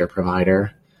healthcare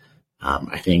provider.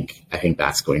 I think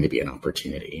that's going to be an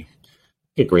opportunity.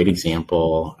 A great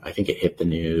example, I think it hit the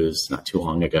news not too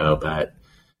long ago, but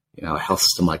a health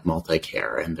system like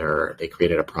Multicare, and they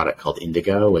created a product called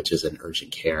Indigo, which is an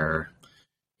urgent care,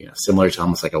 similar to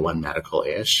almost like a One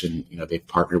Medical-ish. And, they've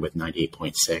partnered with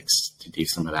 98.6 to do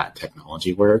some of that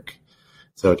technology work.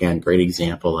 So again, great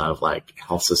example of like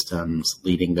health systems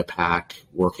leading the pack,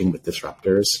 working with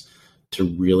disruptors to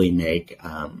really make,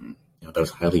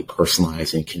 those highly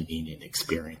personalized and convenient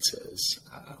experiences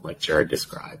like Jared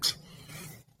describes.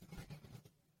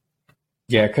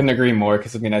 Yeah, I couldn't agree more,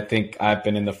 because I think I've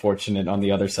been in the fortunate on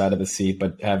the other side of the seat,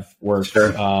 but have worked,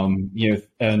 and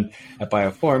at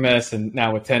Bioformis and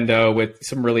now with Tendo with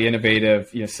some really innovative,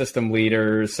 system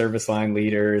leaders, service line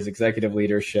leaders, executive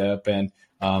leadership, and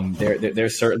they're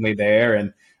certainly there.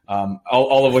 And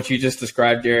all of what you just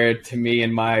described, Jared, to me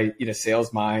in my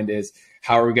sales mind is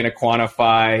how are we going to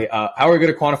quantify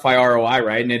ROI,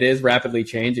 right? And it is rapidly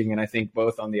changing. And I think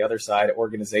both on the other side,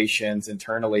 organizations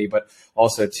internally, but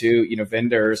also too,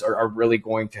 vendors are really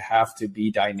going to have to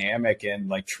be dynamic and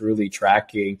like truly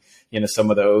tracking, some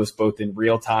of those both in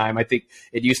real time. I think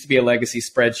it used to be a legacy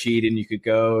spreadsheet, and it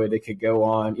could go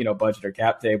on, budget or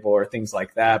cap table or things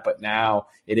like that. But now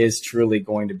it is truly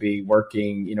going to be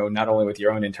working, not only with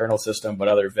your own internal system, but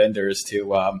other vendors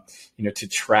to, to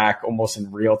track almost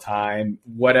in real time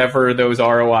whatever those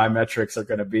ROI metrics are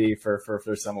going to be for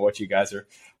some of what you guys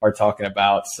are talking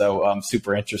about. So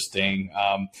super interesting.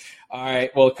 All right.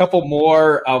 Well, a couple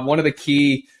more. One of the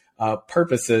key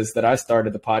purposes that I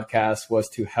started the podcast was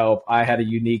to help. I had a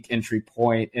unique entry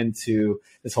point into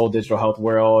this whole digital health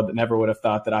world. Never would have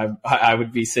thought that I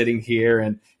would be sitting here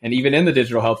and even in the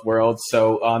digital health world.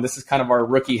 So this is kind of our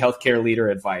rookie healthcare leader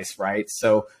advice, right?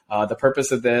 So the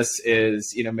purpose of this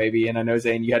is, maybe, and I know,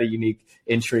 Zain, you had a unique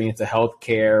entry into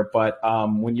healthcare, but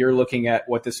when you're looking at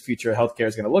what this future of healthcare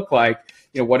is going to look like,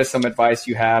 what is some advice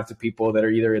you have to people that are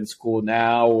either in school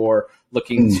now or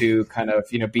looking to kind of,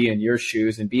 be in your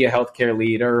shoes and be a healthcare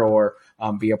leader or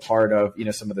be a part of,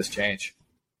 some of this change?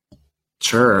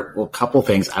 Sure. Well, a couple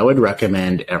things. I would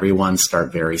recommend everyone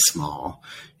start very small.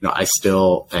 I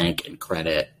still thank and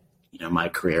credit, my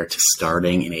career to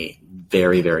starting in a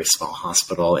very, very small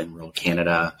hospital in rural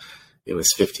Canada. It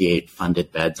was 58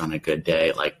 funded beds on a good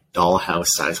day, like dollhouse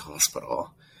size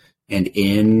hospital. And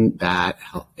in that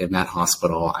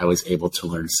hospital, I was able to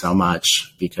learn so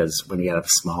much, because when you have a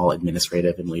small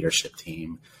administrative and leadership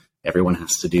team, everyone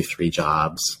has to do 3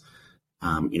 jobs.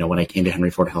 When I came to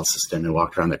Henry Ford Health System and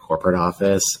walked around the corporate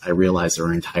office, I realized there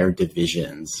were entire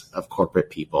divisions of corporate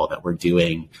people that were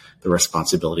doing the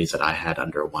responsibilities that I had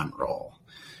under one role.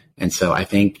 And so I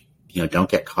think, don't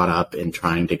get caught up in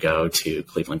trying to go to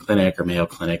Cleveland Clinic or Mayo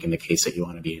Clinic in the case that you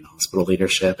want to be in hospital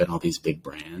leadership and all these big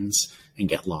brands and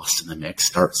get lost in the mix.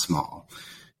 Start small.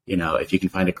 If you can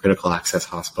find a critical access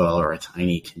hospital or a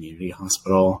tiny community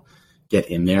hospital, get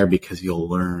in there, because you'll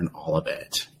learn all of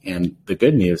it. And the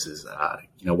good news is,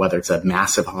 whether it's a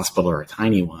massive hospital or a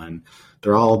tiny one,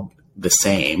 they're all the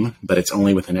same, but it's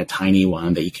only within a tiny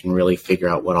one that you can really figure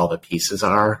out what all the pieces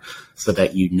are, so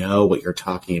that you know what you're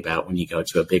talking about when you go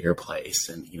to a bigger place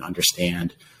and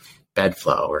understand bed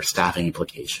flow or staffing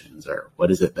implications, or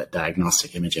what is it that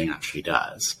diagnostic imaging actually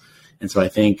does. And so I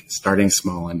think starting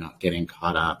small and not getting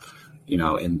caught up,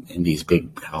 in these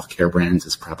big healthcare brands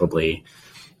is probably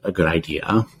a good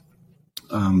idea.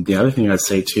 The other thing I'd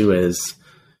say too is,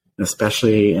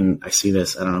 especially, and I see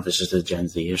this, I don't know if it's just a Gen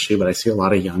Z issue, but I see a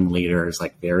lot of young leaders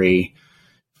like very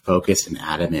focused and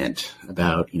adamant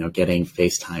about, getting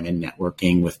FaceTime and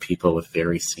networking with people with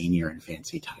very senior and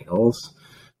fancy titles,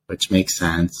 which makes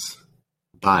sense,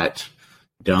 but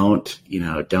don't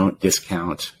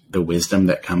discount the wisdom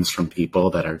that comes from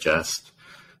people that are just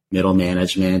middle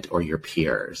management, or your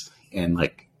peers. And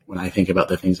like, when I think about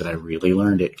the things that I really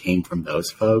learned, it came from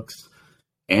those folks.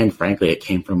 And frankly, it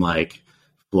came from like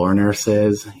floor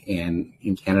nurses, and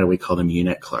in Canada, we call them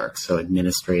unit clerks. So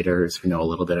administrators who know a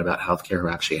little bit about healthcare, who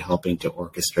are actually helping to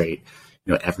orchestrate,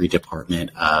 every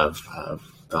department of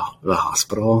the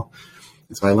hospital.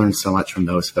 And so I learned so much from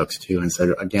those folks too. And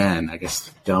so again, I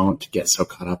guess don't get so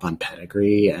caught up on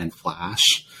pedigree and flash.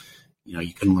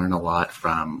 You can learn a lot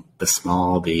from the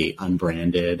small, the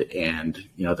unbranded, and,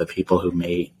 the people who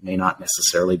may not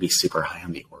necessarily be super high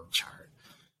on the org chart.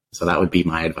 So that would be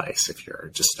my advice if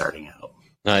you're just starting out.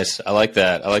 Nice. I like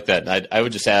that. I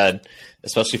would just add,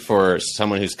 especially for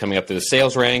someone who's coming up through the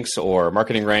sales ranks or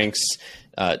marketing ranks,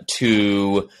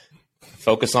 to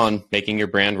focus on making your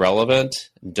brand relevant.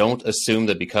 Don't assume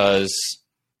that because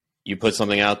you put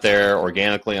something out there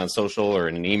organically on social or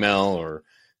in an email, or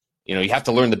you have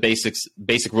to learn the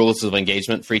basic rules of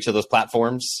engagement for each of those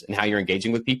platforms and how you're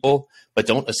engaging with people. But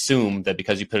don't assume that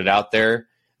because you put it out there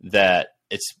that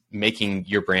it's making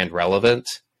your brand relevant.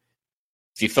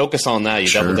 If you focus on that, you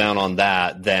double down on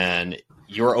that, then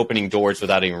you're opening doors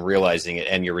without even realizing it,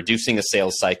 and you're reducing a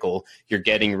sales cycle. You're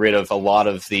getting rid of a lot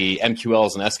of the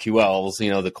MQLs and SQLs,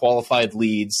 the qualified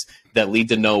leads that lead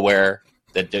to nowhere,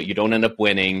 that you don't end up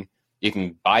winning. You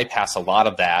can bypass a lot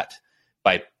of that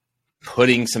by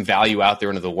putting some value out there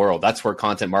into the world. That's where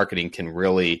content marketing can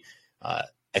really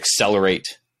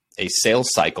accelerate a sales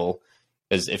cycle.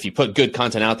 Because if you put good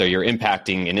content out there, you're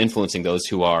impacting and influencing those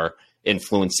who are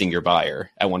influencing your buyer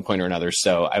at one point or another.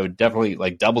 So I would definitely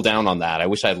double down on that. I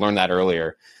wish I'd learned that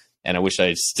earlier, and I wish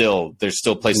there's still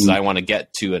places I want to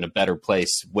get to in a better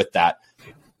place with that.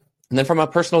 And then from a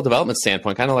personal development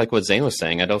standpoint, kind of like what Zain was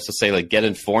saying, I'd also say get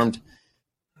informed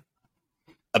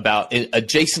about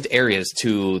adjacent areas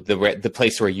to the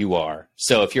place where you are.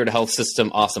 So if you're at a health system,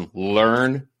 awesome.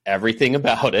 Learn everything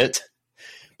about it,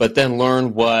 but then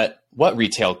learn what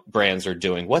retail brands are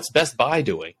doing. What's Best Buy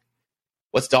doing?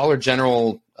 What's Dollar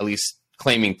General at least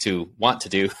claiming to want to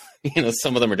do?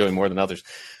 Some of them are doing more than others.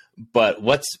 But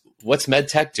what's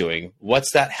MedTech doing?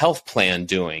 What's that health plan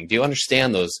doing? Do you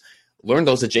understand those? Learn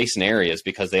those adjacent areas,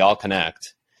 because they all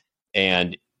connect.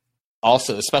 And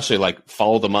also, especially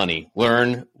follow the money.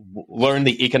 Learn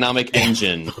the economic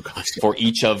engine for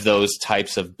each of those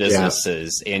types of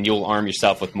businesses, and you'll arm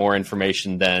yourself with more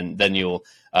information than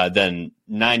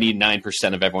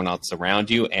 99% of everyone else around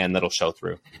you, and that'll show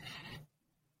through.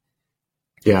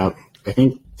 Yeah, I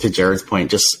think to Jared's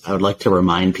point, I would like to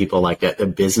remind people that the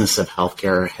business of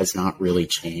healthcare has not really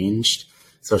changed.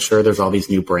 So sure, there's all these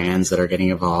new brands that are getting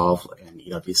involved, and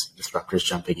these disruptors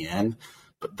jumping in,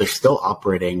 but they're still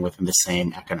operating within the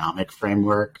same economic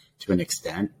framework to an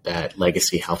extent that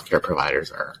legacy healthcare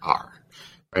providers are.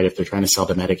 Right? If they're trying to sell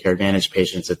to Medicare Advantage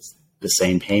patients, it's the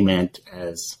same payment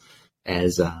as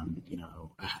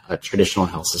a traditional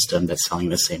health system that's selling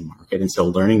the same market. And so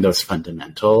learning those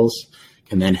fundamentals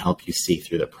can then help you see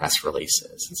through the press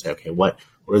releases and say, okay, what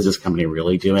is this company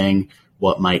really doing?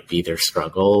 What might be their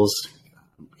struggles?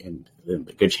 And the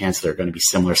good chance there are going to be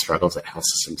similar struggles that health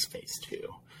systems face too.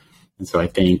 And so I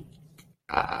think,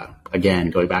 again,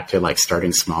 going back to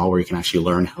starting small, where you can actually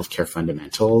learn healthcare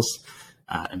fundamentals,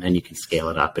 and then you can scale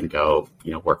it up and go,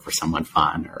 work for someone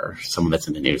fun or someone that's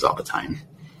in the news all the time.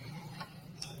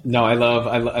 No, I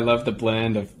love the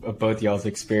blend of both y'all's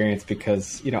experience,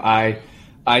 because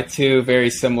I too,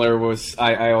 very similar,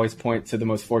 I always point to the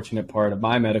most fortunate part of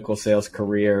my medical sales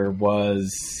career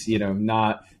was,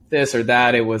 not this or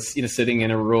that. It was, sitting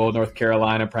in a rural North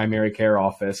Carolina primary care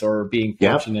office, or being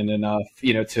fortunate enough,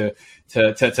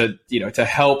 to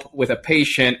help with a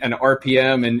patient, an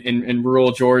RPM in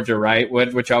rural Georgia, right?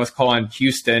 Which I was calling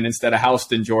Houston instead of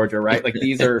Houston, Georgia, right?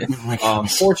 These are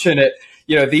fortunate.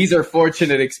 These are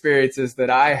fortunate experiences that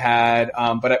I had,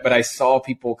 but I saw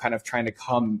people kind of trying to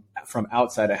come from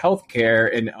outside of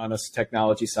healthcare and on a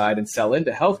technology side and sell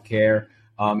into healthcare.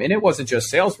 And it wasn't just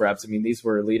sales reps. I mean, these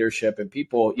were leadership and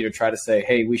people, try to say,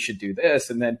 hey, we should do this.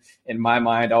 And then in my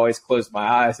mind, I always closed my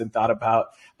eyes and thought about,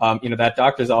 that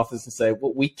doctor's office and say,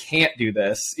 well, we can't do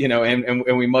this,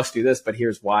 and we must do this, but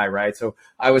here's why, right? So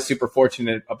I was super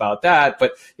fortunate about that.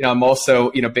 But, I'm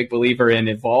also, big believer in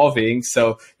evolving.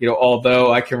 So,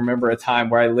 although I can remember a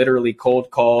time where I literally cold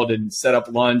called and set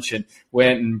up lunch and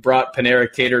went and brought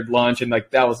Panera catered lunch, and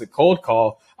that was a cold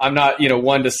call. I'm not,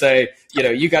 one to say,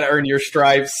 you got to earn your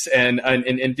stripes and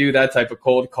do that type of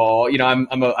cold call.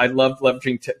 I love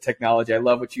leveraging technology. I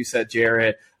love what you said,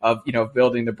 Jared, of,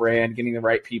 building the brand, getting the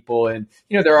right people. And,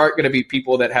 there aren't going to be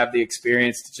people that have the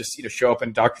experience to just, show up in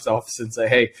a doctor's office and say,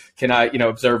 hey, can I,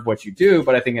 observe what you do?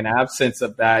 But I think in absence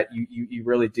of that, you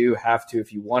really do have to,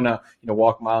 if you want to,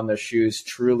 walk a mile in their shoes,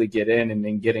 truly get in and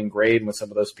then get ingrained with some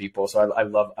of those people. So I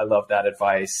love that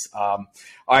advice. All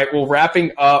right. Well,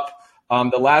 wrapping up,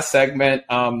 the last segment,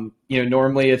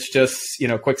 normally it's just,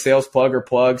 quick sales plug or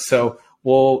plug. So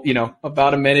we'll,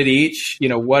 about a minute each,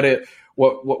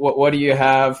 what do you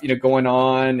have, going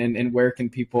on, and where can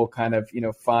people kind of,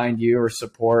 find you or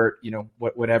support,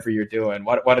 whatever you're doing?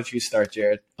 Why don't you start,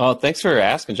 Jared? Oh, thanks for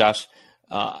asking, Josh.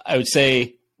 I would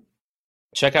say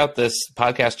check out this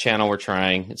podcast channel we're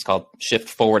trying. It's called Shift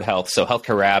Forward Health. So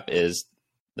Healthcare Rap is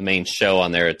the main show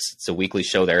on there. It's a weekly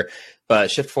show there.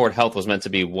 But Shift Forward Health was meant to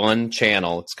be one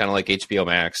channel. It's kind of like HBO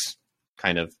Max,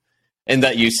 kind of, in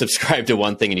that you subscribe to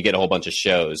one thing and you get a whole bunch of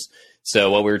shows.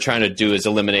 So what we were trying to do is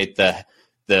eliminate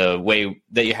the way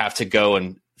that you have to go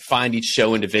and find each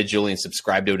show individually and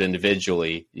subscribe to it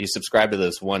individually. You subscribe to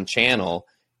this one channel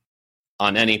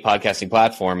on any podcasting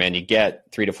platform, and you get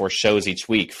 3 to 4 shows each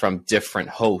week from different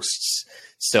hosts.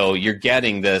 So you're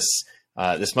getting this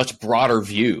much broader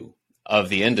view of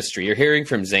the industry. You're hearing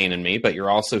from Zain and me, but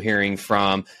you're also hearing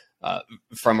from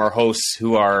our hosts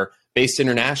who are based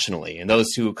internationally and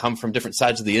those who come from different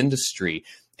sides of the industry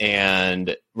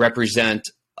and represent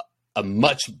a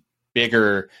much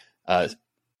bigger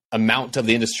amount of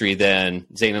the industry than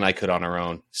Zain and I could on our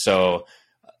own. So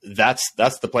that's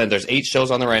the plan. There's 8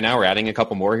 shows on there right now. We're adding a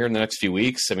couple more here in the next few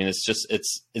weeks. I mean,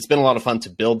 it's been a lot of fun to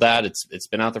build that. It's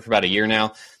been out there for about a year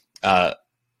now.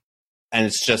 And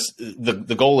it's just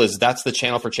the goal is that's the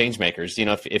channel for change makers.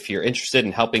 If you're interested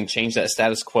in helping change that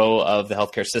status quo of the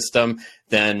healthcare system,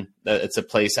 then it's a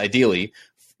place ideally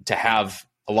to have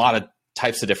a lot of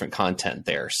types of different content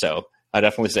there. So I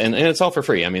definitely say, and it's all for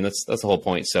free. I mean, that's the whole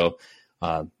point. So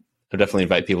I definitely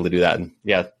invite people to do that. And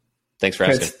yeah, thanks for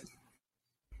asking.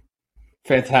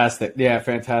 Fantastic. Yeah,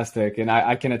 fantastic. And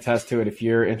I can attest to it. If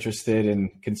you're interested in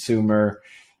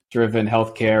consumer-driven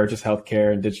healthcare or just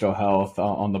healthcare and digital health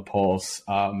on the pulse.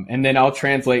 And then I'll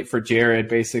translate for Jared.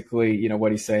 Basically,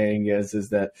 what he's saying is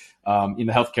that,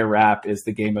 healthcare rap is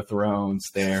the Game of Thrones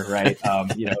there, right?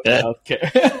 Healthcare.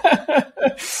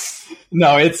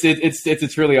 No, it's a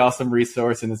really awesome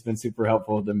resource, and it's been super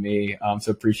helpful to me.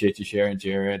 So appreciate you sharing,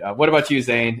 Jared. What about you,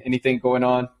 Zain? Anything going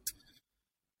on?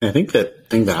 I think the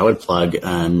thing that I would plug,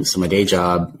 so my day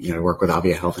job, I work with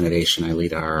Avia Health Innovation. I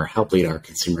help lead our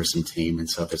consumerism team. And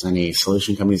so if there's any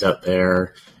solution companies out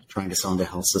there trying to sell into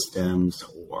health systems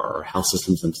or health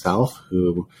systems themselves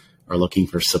who are looking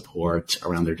for support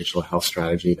around their digital health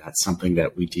strategy, that's something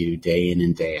that we do day in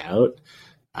and day out.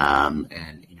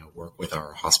 And work with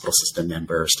our hospital system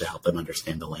members to help them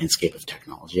understand the landscape of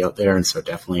technology out there. And so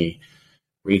definitely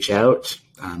reach out.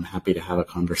 I'm happy to have a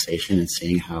conversation and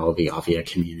seeing how the Avia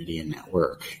community and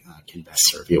network can best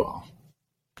serve you all.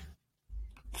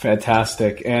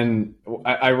 Fantastic. And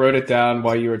I wrote it down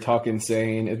while you were talking,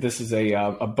 Zain. This is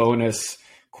a bonus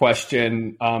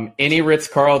question. Any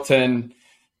Ritz-Carlton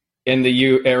in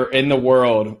the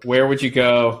world, where would you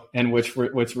go, and which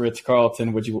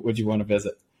Ritz-Carlton would you want to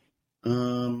visit?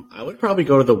 I would probably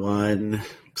go to the one.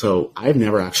 So I've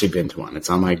never actually been to one.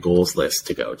 It's on my goals list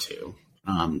to go to.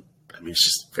 It's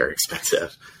just very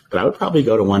expensive, but I would probably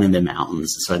go to one in the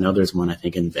mountains. So I know there's one, I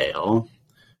think, in Vail.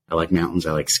 I like mountains.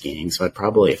 I like skiing. So I'd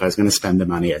probably, if I was going to spend the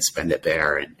money, I'd spend it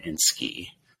there and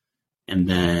ski. And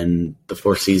then the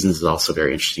Four Seasons is also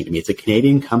very interesting to me. It's a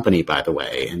Canadian company, by the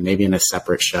way, and maybe in a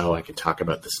separate show, I could talk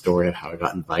about the story of how I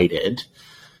got invited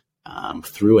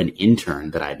through an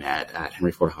intern that I met at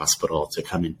Henry Ford Hospital to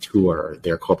come and tour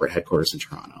their corporate headquarters in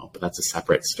Toronto. But that's a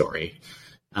separate story.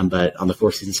 But on the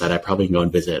Four Seasons side, I probably can go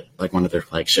and visit like one of their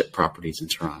flagship properties in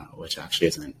Toronto, which actually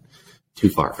isn't too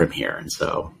far from here. And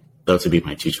so those would be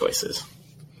my 2 choices.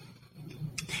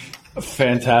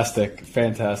 Fantastic.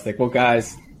 Well,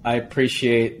 guys, I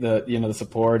appreciate the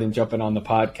support and jumping on the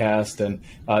podcast. And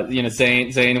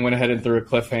Zain went ahead and threw a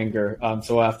cliffhanger,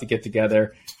 so we'll have to get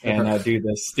together and do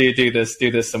this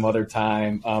some other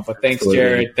time. But thanks, Absolutely.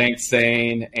 Jared. Thanks,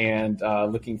 Zain, and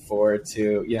looking forward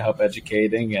to help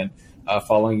educating and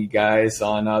following you guys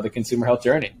on the consumer health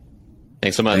journey.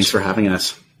 Thanks so much. Thanks for having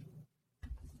us.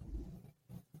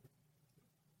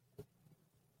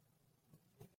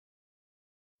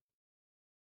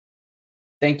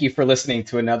 Thank you for listening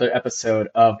to another episode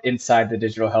of Inside the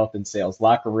Digital Health and Sales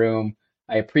Locker Room.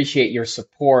 I appreciate your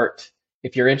support.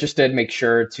 If you're interested, make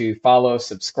sure to follow,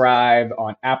 subscribe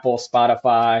on Apple,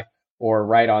 Spotify, or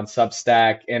right on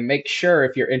Substack. And make sure,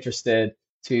 if you're interested,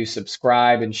 to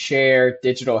subscribe and share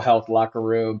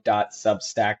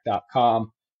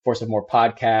digitalhealthlockerroom.substack.com. for some more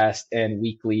podcast and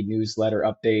weekly newsletter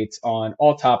updates on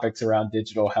all topics around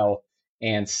digital health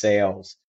and sales.